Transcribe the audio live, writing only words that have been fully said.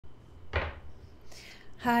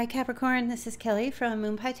Hi Capricorn, this is Kelly from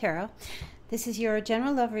Moon Pie Tarot. This is your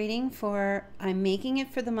general love reading for, I'm making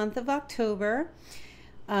it for the month of October.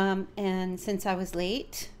 And since I was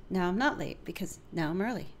late, now I'm not late because now I'm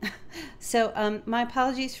early. So my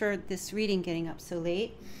apologies for this reading getting up so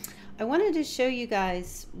late. I wanted to show you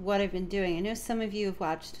guys what I've been doing. I know some of you have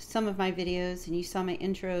watched some of my videos and you saw my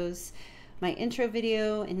intros, my intro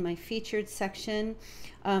video in my featured section.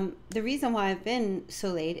 The reason why I've been so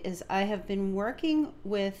late is I have been working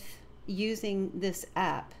with using this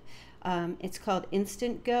app. It's called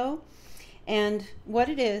Instant Go, and what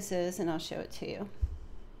it is, and I'll show it to you.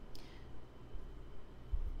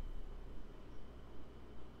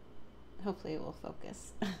 Hopefully it will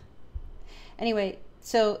focus. Anyway,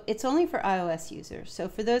 so it's only for iOS users. So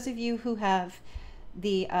for those of you who have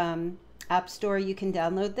the App Store, you can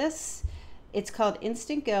download this. It's called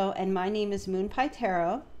Instant Go, and my name is Moon Pie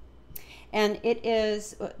Tarot. And it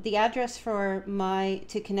is, the address for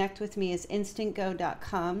to connect with me is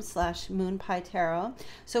instantgo.com/moonpietarot.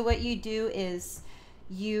 So what you do is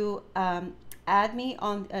you add me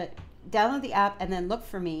on, download the app and then look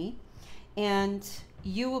for me, and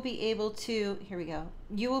you will be able to, here we go,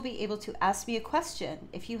 you will be able to ask me a question.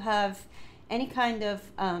 If you have any kind of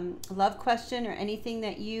love question or anything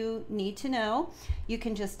that you need to know, you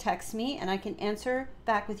can just text me and I can answer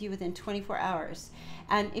back with you within 24 hours.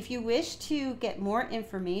 And if you wish to get more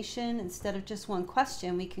information instead of just one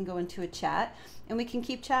question, we can go into a chat and we can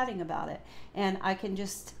keep chatting about it. And I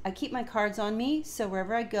keep my cards on me, so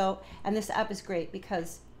wherever I go, and this app is great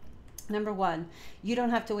because number one, you don't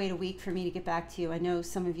have to wait a week for me to get back to you. I know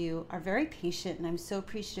some of you are very patient and I'm so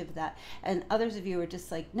appreciative of that. And others of you are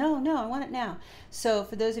just like, no, I want it now. So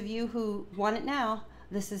for those of you who want it now,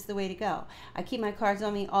 this is the way to go. I keep my cards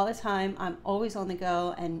on me all the time. I'm always on the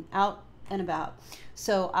go and out and about.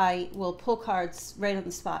 So I will pull cards right on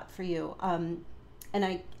the spot for you. And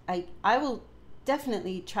I will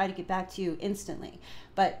definitely try to get back to you instantly.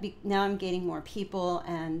 But now I'm getting more people,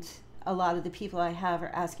 and a lot of the people I have are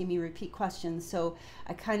asking me repeat questions, so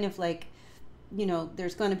I kind of like, you know,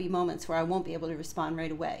 there's going to be moments where I won't be able to respond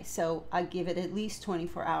right away, so I give it at least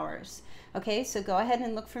 24 hours. Okay, so go ahead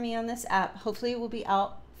and look for me on this app. Hopefully it will be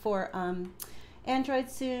out for Android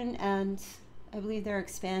soon, and I believe they're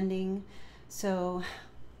expanding so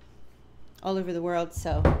all over the world,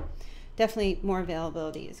 so definitely more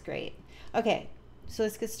availability is great. Okay, so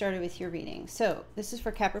let's get started with your reading. So this is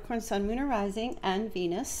for Capricorn Sun, Moon, or Rising, and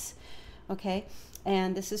Venus. Okay,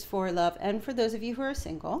 and this is for love and for those of you who are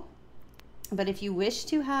single. But if you wish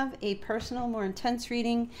to have a personal, more intense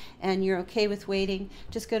reading and you're okay with waiting,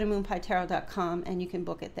 just go to moonpietarot.com and you can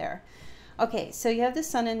book it there. Okay, so you have the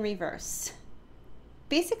Sun in reverse.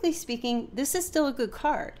 Basically speaking, this is still a good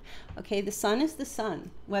card. Okay, the Sun is the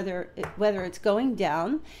Sun, whether it's going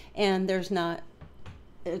down and there's not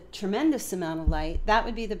a tremendous amount of light, that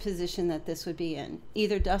would be the position that this would be in,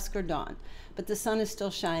 either dusk or dawn. But the sun is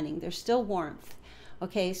still shining. There's still warmth.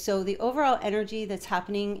 Okay, so the overall energy that's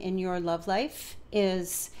happening in your love life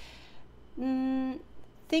is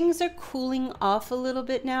things are cooling off a little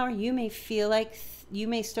bit now. You may feel like you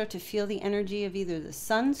may start to feel the energy of either the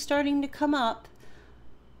sun starting to come up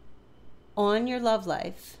on your love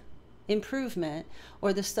life improvement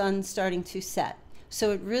or the sun starting to set.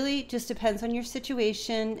 So it really just depends on your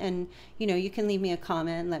situation, and you know, you can leave me a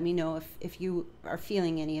comment and let me know if you are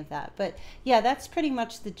feeling any of that. But yeah, that's pretty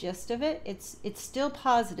much the gist of it. It's still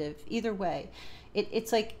positive either way.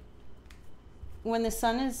 It's like when the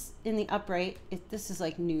sun is in the upright, this is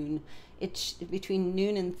like noon. It's between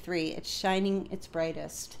noon and 3. It's shining its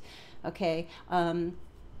brightest. Okay.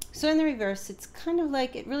 So in the reverse, it's kind of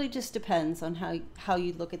like, it really just depends on how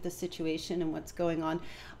you look at the situation and what's going on.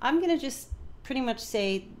 I'm gonna just pretty much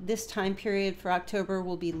say this time period for October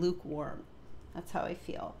will be lukewarm. That's how I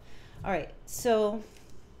feel. All right, so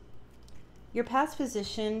your past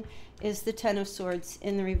position is the Ten of Swords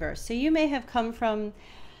in the reverse. So you may have come from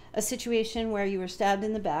a situation where you were stabbed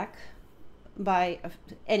in the back by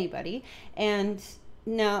anybody, and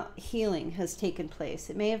now healing has taken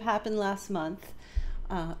place. It may have happened last month,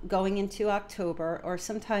 going into October, or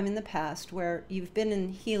sometime in the past where you've been in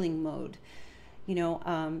healing mode. You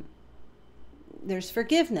know, there's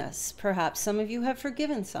forgiveness. Perhaps some of you have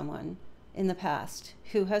forgiven someone in the past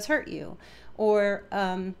who has hurt you, or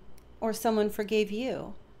someone forgave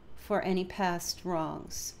you for any past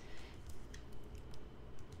wrongs.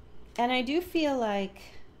 And I do feel like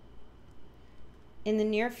in the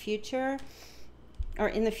near future, or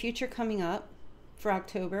in the future coming up for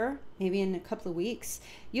October, maybe in a couple of weeks,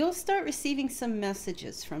 you'll start receiving some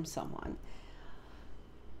messages from someone.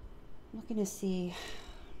 I'm looking to see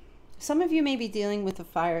Some of you may be dealing with a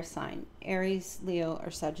fire sign, Aries, Leo, or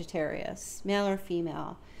Sagittarius, male or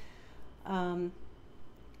female. Some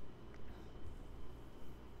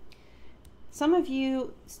of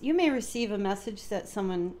you may receive a message that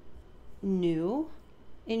someone new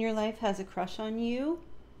in your life has a crush on you.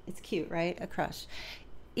 It's cute, right? A crush.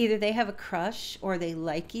 Either they have a crush or they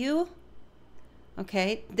like you.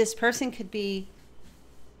 Okay, this person could be,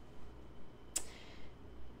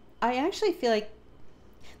 I actually feel like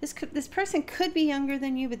this person could be younger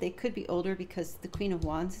than you, but they could be older because the Queen of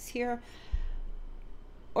Wands is here.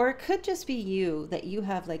 Or it could just be you, that you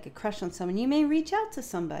have like a crush on someone. You may reach out to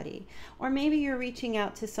somebody, or maybe you're reaching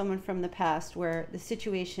out to someone from the past where the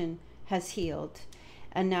situation has healed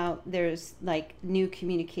and now there's like new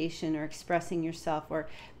communication or expressing yourself. Or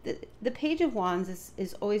the Page of Wands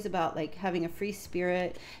is always about like having a free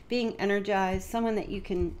spirit, being energized, someone that you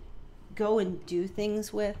can go and do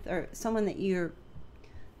things with, or someone that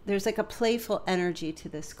there's like a playful energy to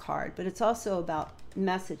this card. But it's also about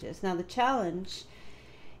messages. Now the challenge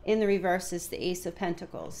in the reverse is the Ace of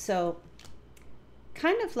Pentacles. So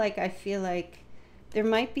kind of like, I feel like there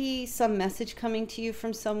might be some message coming to you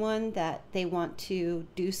from someone that they want to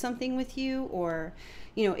do something with you, or,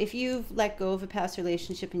 you know, if you've let go of a past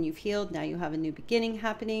relationship and you've healed, now you have a new beginning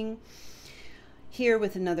happening here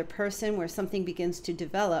with another person where something begins to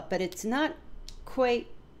develop, but it's not quite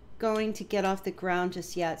going to get off the ground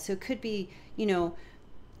just yet. So it could be, you know,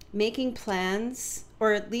 making plans,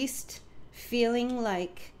 or at least feeling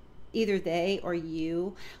like either they or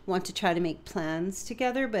you want to try to make plans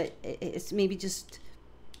together, but it's maybe just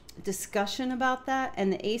discussion about that.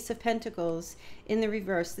 And the Ace of Pentacles in the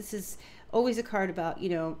reverse, this is always a card about, you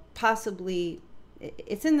know, possibly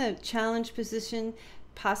it's in the challenge position,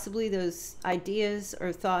 possibly those ideas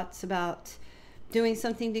or thoughts about doing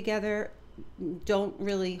something together don't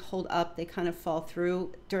really hold up. They kind of fall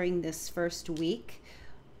through during this first week.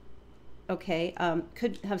 Okay,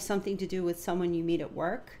 could have something to do with someone you meet at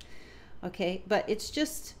work. Okay, but it's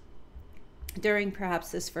just during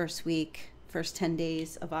perhaps this first week, first 10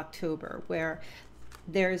 days of October, where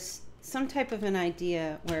there's some type of an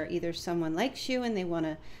idea where either someone likes you and they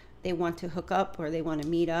want to hook up, or they want to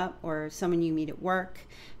meet up, or someone you meet at work,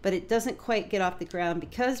 but it doesn't quite get off the ground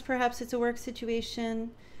because perhaps it's a work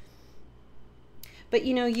situation. But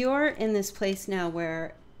you know, you're in this place now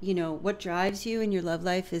where, you know, what drives you in your love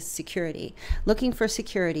life is security, looking for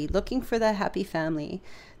security, looking for that happy family.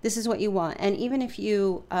 This is what you want. And even if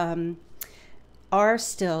you are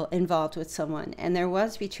still involved with someone and there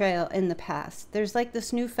was betrayal in the past, there's like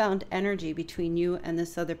this newfound energy between you and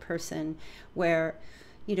this other person where,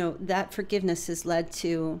 you know, that forgiveness has led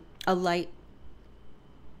to a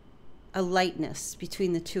lightness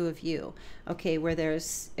between the two of you. Okay, where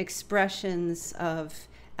there's expressions of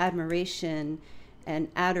admiration and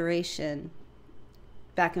adoration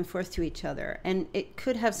back and forth to each other. And it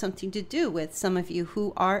could have something to do with some of you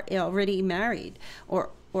who are already married,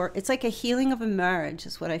 or it's like a healing of a marriage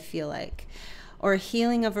is what I feel like, or a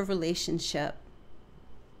healing of a relationship.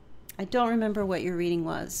 I don't remember what your reading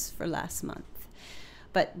was for last month,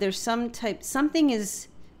 but there's something is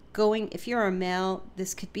going. If you're a male,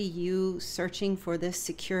 this could be you searching for this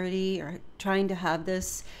security or trying to have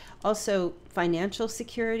this, also financial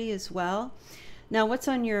security as well. Now, what's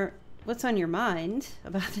on your mind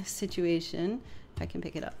about this situation, if I can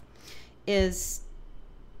pick it up, is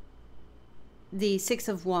the Six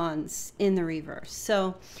of Wands in the reverse.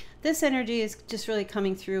 So this energy is just really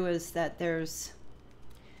coming through is that there's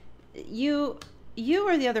you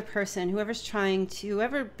or the other person,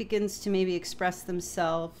 whoever begins to maybe express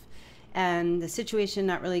themselves, and the situation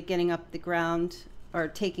not really getting up the ground or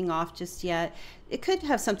taking off just yet. It could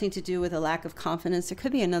have something to do with a lack of confidence. There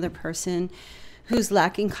could be another person who's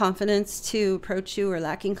lacking confidence to approach you, or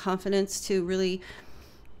lacking confidence to really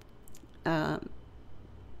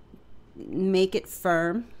make it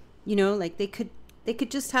firm. You know, like they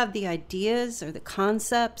could just have the ideas or the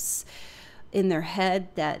concepts in their head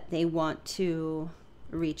that they want to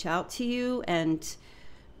reach out to you, and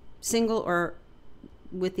single or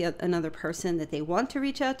with another person, that they want to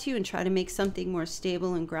reach out to you and try to make something more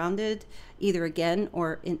stable and grounded, either again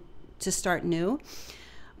or to start new.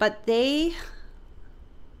 But they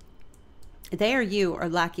or you are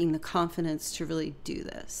lacking the confidence to really do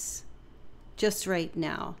this just right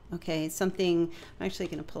now. Okay, I'm actually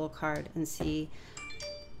going to pull a card and see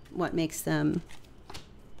what makes them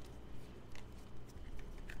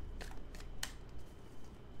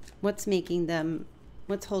what's holding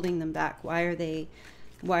them back. Why are they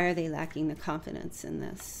lacking the confidence in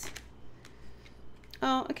this?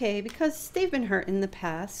 Oh, okay, because they've been hurt in the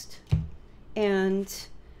past, and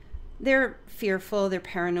they're fearful, they're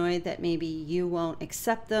paranoid that maybe you won't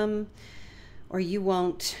accept them, or you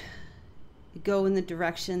won't go in the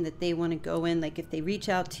direction that they want to go in. Like if they reach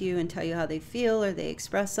out to you and tell you how they feel, or they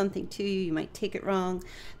express something to you, you might take it wrong,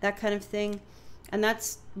 that kind of thing. And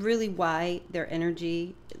that's really why their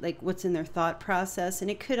energy, like what's in their thought process.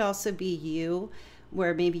 And it could also be you,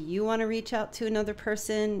 where maybe you want to reach out to another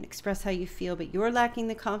person, express how you feel, but you're lacking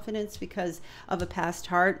the confidence because of a past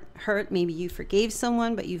hurt. Maybe you forgave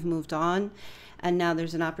someone, but you've moved on, and now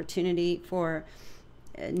there's an opportunity for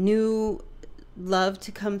a new love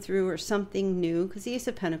to come through, or something new, because the Ace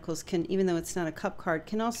of Pentacles can, even though it's not a cup card,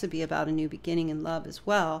 can also be about a new beginning in love as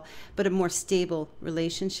well, but a more stable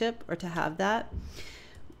relationship, or to have that.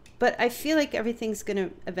 But I feel like everything's going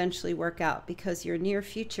to eventually work out, because your near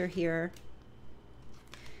future here,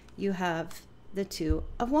 you have the Two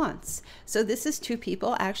of Wands. So this is two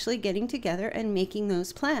people actually getting together and making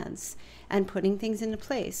those plans and putting things into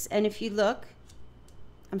place. And if you look,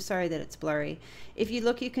 I'm sorry that it's blurry. If you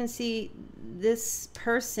look, you can see this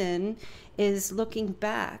person is looking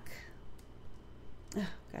back. Oh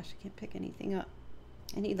gosh, I can't pick anything up.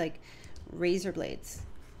 I need like razor blades.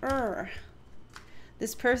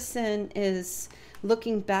 This person is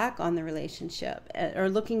looking back on the relationship, or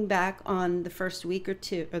looking back on the first week or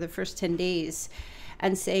two, or the first 10 days,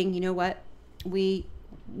 and saying, you know what, we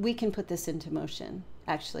can put this into motion.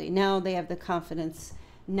 Actually, now they have the confidence,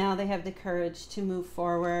 now they have the courage to move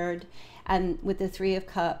forward. And with the Three of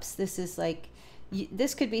Cups, this is like,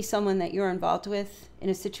 this could be someone that you're involved with in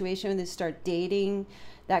a situation where they start dating,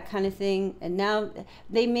 that kind of thing. And now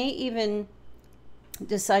they may even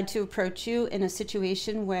decide to approach you in a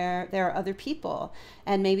situation where there are other people,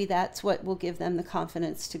 and maybe that's what will give them the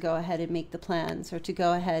confidence to go ahead and make the plans, or to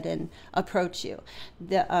go ahead and approach you.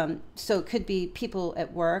 So it could be people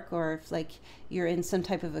at work, or if like you're in some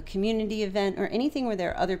type of a community event, or anything where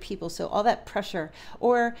there are other people, so all that pressure.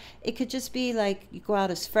 Or it could just be like you go out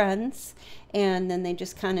as friends, and then they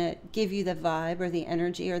just kind of give you the vibe or the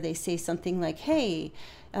energy, or they say something like, hey,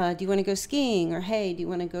 do you want to go skiing? Or hey, do you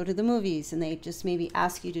want to go to the movies? And they just maybe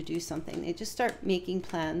ask you to do something. They just start making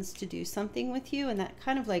plans to do something with you, and that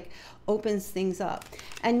kind of like opens things up.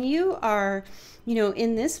 And you are, you know,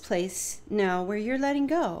 in this place now where you're letting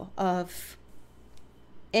go of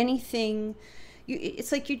anything.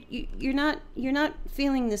 It's like you're not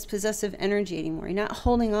feeling this possessive energy anymore. You're not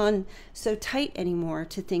holding on so tight anymore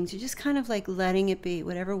to things. You're just kind of like letting it be.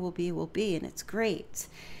 Whatever will be, and it's great.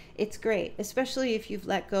 It's great, especially if you've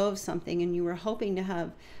let go of something and you were hoping to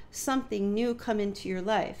have something new come into your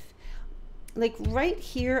life. Like right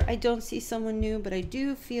here, I don't see someone new, but I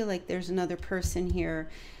do feel like there's another person here.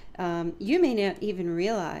 You may not even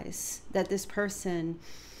realize that this person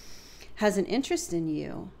has an interest in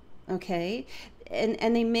you, okay?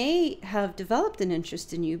 And they may have developed an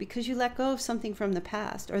interest in you because you let go of something from the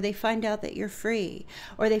past, or they find out that you're free,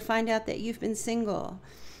 or they find out that you've been single,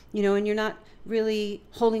 you know, and you're not really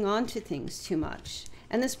holding on to things too much.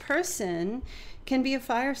 And this person can be a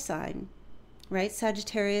fire sign, right?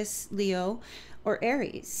 Sagittarius, Leo, or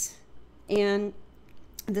Aries. And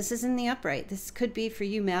this is in the upright. This could be for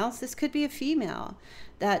you males. This could be a female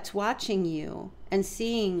that's watching you and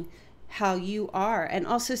seeing how you are, and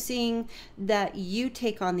also seeing that you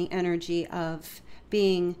take on the energy of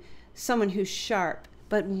being someone who's sharp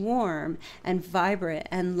but warm and vibrant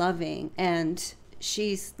and loving, and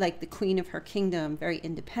she's like the queen of her kingdom, very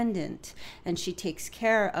independent, and she takes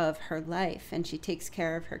care of her life, and she takes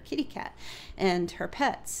care of her kitty cat and her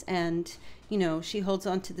pets, and you know, she holds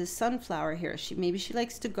on to this sunflower here. Maybe she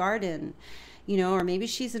likes to garden, you know, or maybe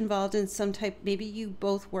she's involved in some type, maybe you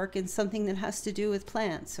both work in something that has to do with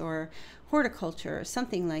plants or horticulture or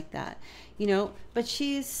something like that, you know, but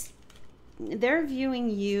they're viewing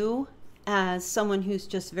you as someone who's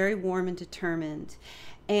just very warm and determined.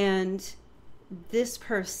 And this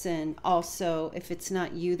person also, if it's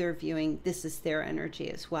not you they're viewing, this is their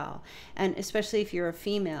energy as well. And especially if you're a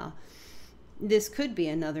female, this could be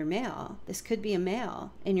another male. This could be a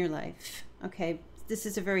male in your life, okay? This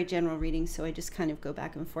is a very general reading, so I just kind of go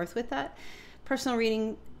back and forth with that. Personal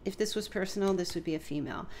reading, if this was personal, this would be a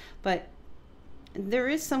female. But there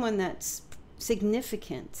is someone that's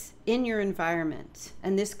significant in your environment,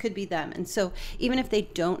 and this could be them. And so even if they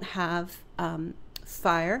don't have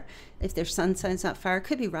fire, if their sun sign's not fire, it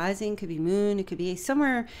could be rising, could be moon, it could be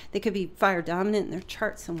somewhere, they could be fire dominant in their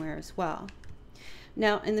chart somewhere as well.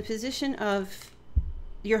 Now, in the position of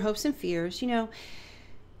your hopes and fears, you know,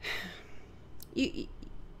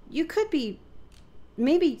 you could be,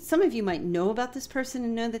 maybe some of you might know about this person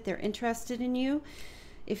and know that they're interested in you.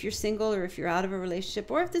 if you're single or if you're out of a relationship,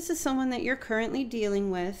 or if this is someone that you're currently dealing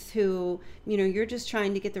with who, you know, you're just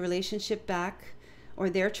trying to get the relationship back, or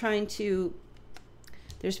they're trying to,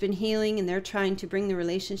 there's been healing and they're trying to bring the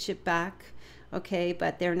relationship back, okay,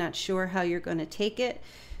 but they're not sure how you're going to take it.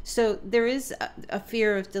 So there is a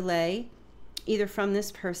fear of delay, either from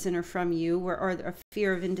this person or from you, or a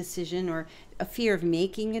fear of indecision, or a fear of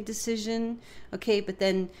making a decision, okay, but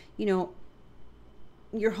then, you know,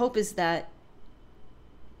 your hope is that,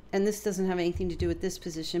 and this doesn't have anything to do with this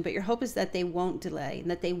position, but your hope is that they won't delay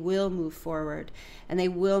and that they will move forward and they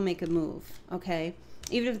will make a move, okay?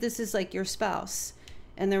 Even if this is like your spouse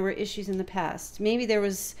and there were issues in the past, maybe there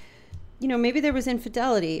was, you know, maybe there was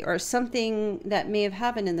infidelity or something that may have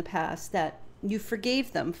happened in the past that you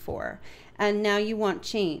forgave them for, and now you want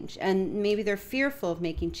change, and maybe they're fearful of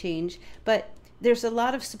making change, but there's a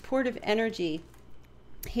lot of supportive energy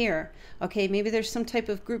here, okay? Maybe there's some type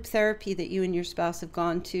of group therapy that you and your spouse have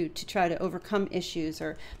gone to try to overcome issues,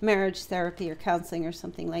 or marriage therapy or counseling or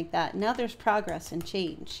something like that. Now there's progress and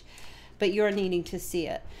change, but you're needing to see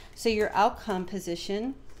it. So your outcome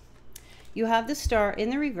position, you have the star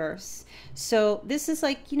in the reverse. So this is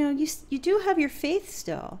like, you know, you do have your faith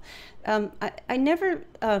still. I never,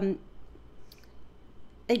 I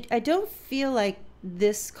don't feel like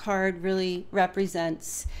this card really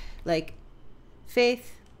represents like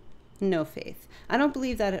faith, no faith. I don't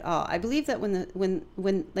believe that at all. I believe that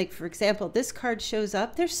when like, for example, this card shows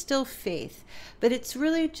up, there's still faith, but it's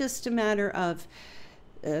really just a matter of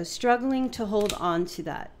struggling to hold on to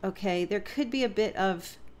that, okay? There could be a bit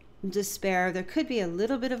of despair. There could be a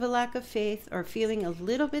little bit of a lack of faith, or feeling a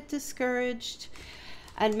little bit discouraged.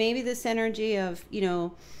 And maybe this energy of, you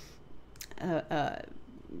know,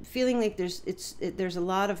 feeling like there's a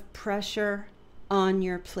lot of pressure on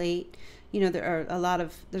your plate. You know,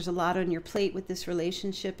 there's a lot on your plate with this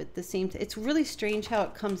relationship at the same time. It's really strange how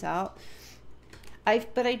it comes out.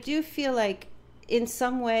 But I do feel like in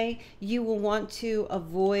some way you will want to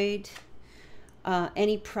avoid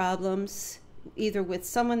any problems, either with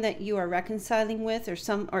someone that you are reconciling with, or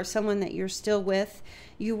someone that you're still with.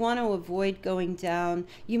 You want to avoid going down.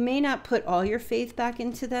 You may not put all your faith back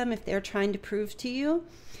into them if they're trying to prove to you.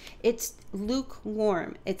 It's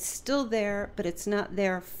lukewarm. It's still there, but it's not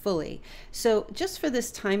there fully. So just for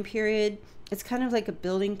this time period, it's kind of like a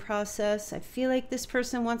building process. I feel like this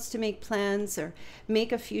person wants to make plans or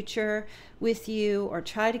make a future with you, or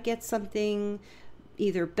try to get something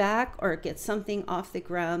either back or get something off the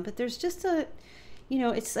ground. But there's just a, you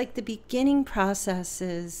know, it's like the beginning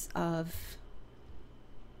processes of,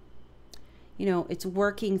 you know, it's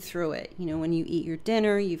working through it. You know, when you eat your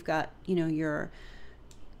dinner, you've got, you know, your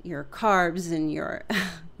carbs and your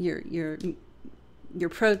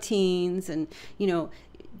proteins, and, you know,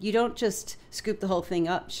 you don't just scoop the whole thing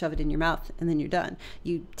up, shove it in your mouth, and then you're done.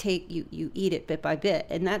 You eat it bit by bit.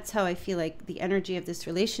 And that's how I feel like the energy of this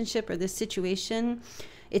relationship or this situation,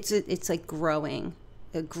 it's like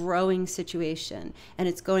a growing situation, and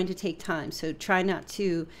it's going to take time. So try not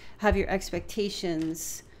to have your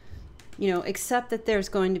expectations, you know, accept that there's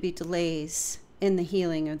going to be delays in the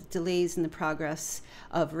healing, or the delays in the progress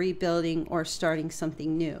of rebuilding or starting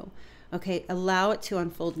something new. Okay, allow it to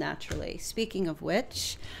unfold naturally. Speaking of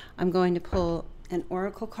which, I'm going to pull an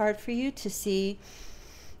oracle card for you to see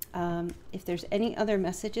if there's any other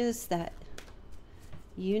messages that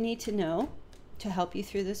you need to know to help you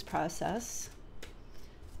through this process.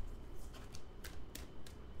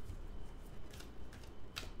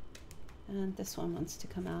 And this one wants to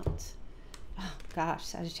come out. Oh gosh,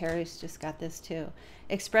 Sagittarius just got this too.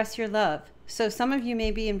 Express your love. So some of you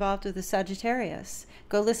may be involved with the Sagittarius.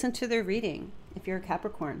 Go listen to their reading if you're a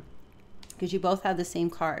Capricorn, because you both have the same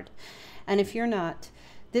card. And if you're not,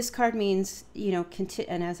 this card means, you know,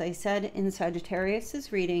 and as I said in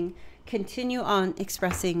Sagittarius's reading, continue on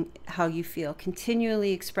expressing how you feel,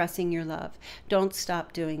 continually expressing your love. Don't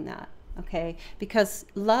stop doing that, okay? Because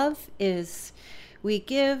love is, we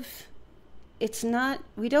give. It's not,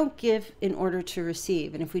 we don't give in order to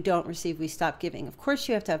receive. And if we don't receive, we stop giving. Of course,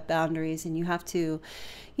 you have to have boundaries, and you have to,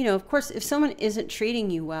 you know, of course, if someone isn't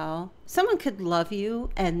treating you well, someone could love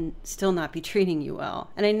you and still not be treating you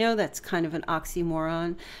well. And I know that's kind of an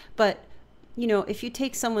oxymoron, but, you know, if you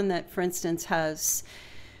take someone that, for instance, has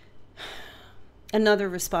another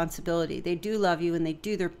responsibility, they do love you and they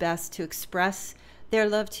do their best to express their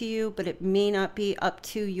love to you, but it may not be up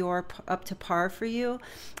to par for you.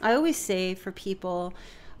 I always say for people,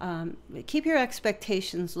 keep your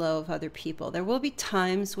expectations low of other people. There will be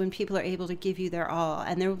times when people are able to give you their all,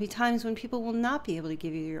 and there will be times when people will not be able to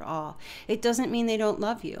give you your all. It doesn't mean they don't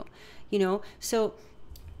love you, you know? So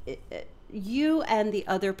you and the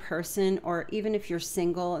other person, or even if you're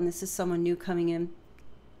single and this is someone new coming in,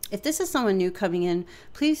 if this is someone new coming in,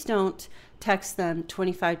 please don't text them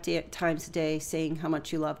 25 times a day saying how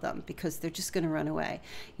much you love them, because they're just going to run away,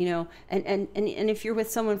 you know. And if you're with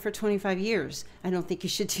someone for 25 years, I don't think you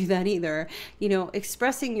should do that either. You know,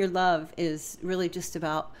 expressing your love is really just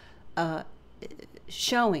about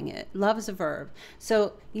showing it. Love is a verb.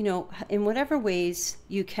 So, you know, in whatever ways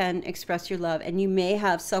you can express your love, and you may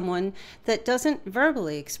have someone that doesn't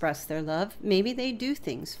verbally express their love, maybe they do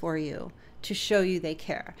things for you to show you they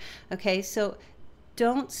care. Okay, so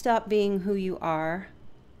don't stop being who you are,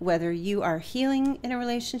 whether you are healing in a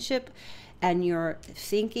relationship and you're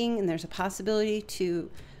thinking and there's a possibility to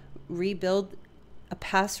rebuild a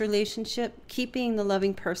past relationship. Keep being the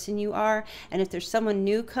loving person you are. And if there's someone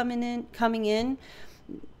new coming in,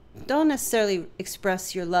 don't necessarily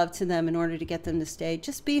express your love to them in order to get them to stay.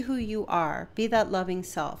 Just be who you are. Be that loving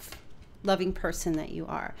self, loving person that you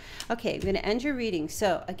are. Okay, I'm going to end your reading.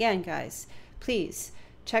 So again, guys, please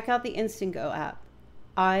check out the Instant Go app.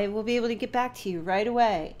 I will be able to get back to you right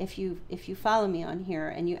away if you follow me on here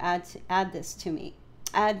and you add this to me,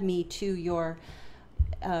 add me to your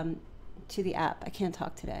to the app. I can't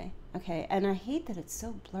talk today. Okay, and I hate that it's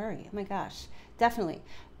so blurry. Oh my gosh, definitely.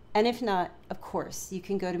 And if not, of course, you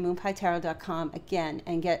can go to moonpietarot.com again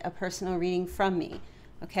and get a personal reading from me.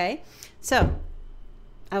 Okay, so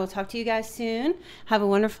I will talk to you guys soon. Have a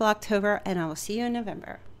wonderful October, and I will see you in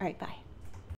November. All right, bye.